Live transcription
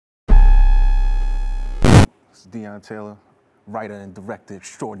It's Deon Taylor, writer and director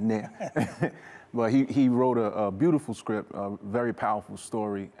extraordinaire. But he wrote a beautiful script, a very powerful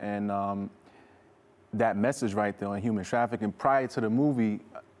story, and that message right there on human trafficking. Prior to the movie,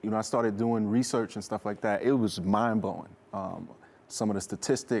 I started doing research and stuff like that. It was mind-blowing, some of the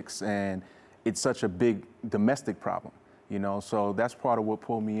statistics, and it's such a big domestic problem, so that's part of what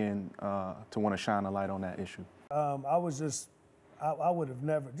pulled me in to want to shine a light on that issue. I would have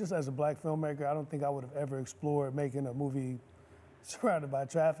never, just as a black filmmaker, I don't think I would have ever explored making a movie surrounded by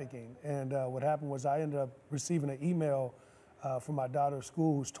trafficking. And what happened was I ended up receiving an email from my daughter's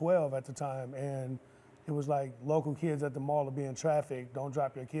school, who's 12 at the time, and it was like, local kids at the mall are being trafficked, don't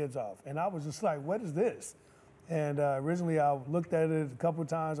drop your kids off. And I was just like, what is this? And originally I looked at it a couple of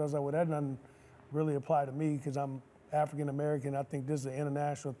times, I was like, well, that doesn't really apply to me because I'm African American, I think this is an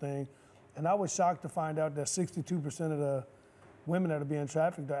international thing. And I was shocked to find out that 62% of the women that are being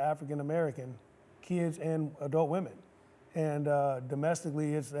trafficked are African American, kids and adult women. And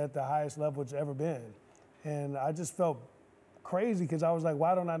domestically, it's at the highest level it's ever been. And I just felt crazy because I was like,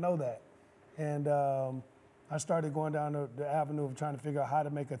 why don't I know that? And I started going down the avenue of trying to figure out how to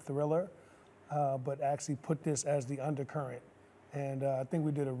make a thriller, but actually put this as the undercurrent. And I think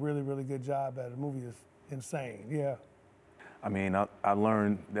we did a really, really good job at it. The movie is insane, yeah. I mean, I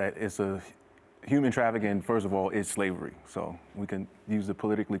learned that human trafficking, first of all, is slavery. So we can use the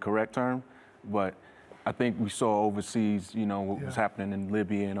politically correct term, but I think we saw overseas, what was happening in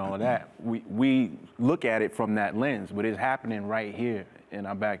Libya and all of that. We look at it from that lens, but it's happening right here in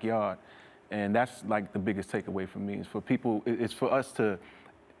our backyard. And that's like the biggest takeaway for me, is for people, it's for us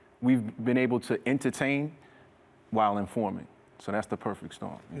we've been able to entertain while informing. So that's the perfect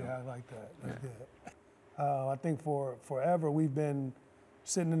storm. Yeah, I like that, that's good. I think for forever we've been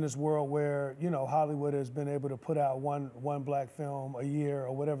sitting in this world where, Hollywood has been able to put out one black film a year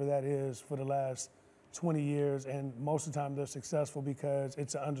or whatever that is for the last 20 years, and most of the time they're successful because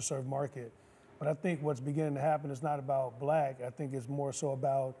it's an underserved market. But I think what's beginning to happen is not about black, I think it's more so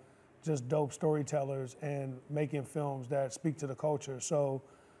about just dope storytellers and making films that speak to the culture. So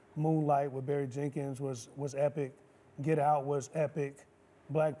Moonlight with Barry Jenkins was epic, Get Out was epic,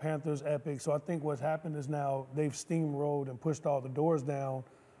 Black Panther's epic. So I think what's happened is now they've steamrolled and pushed all the doors down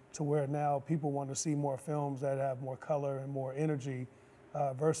to where now people want to see more films that have more color and more energy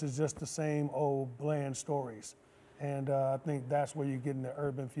versus just the same old bland stories. And I think that's where you're getting the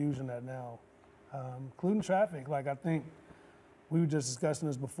urban fusion at now, including Traffik. Like, I think we were just discussing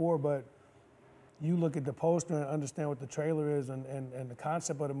this before, but you look at the poster and understand what the trailer is and the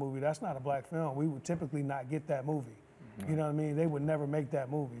concept of the movie, that's not a black film. We would typically not get that movie. You know what I mean? They would never make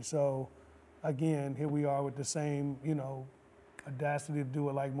that movie. So again, here we are with the same, audacity to do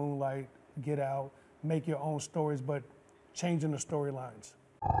it like Moonlight, Get Out, make your own stories, but changing the storylines.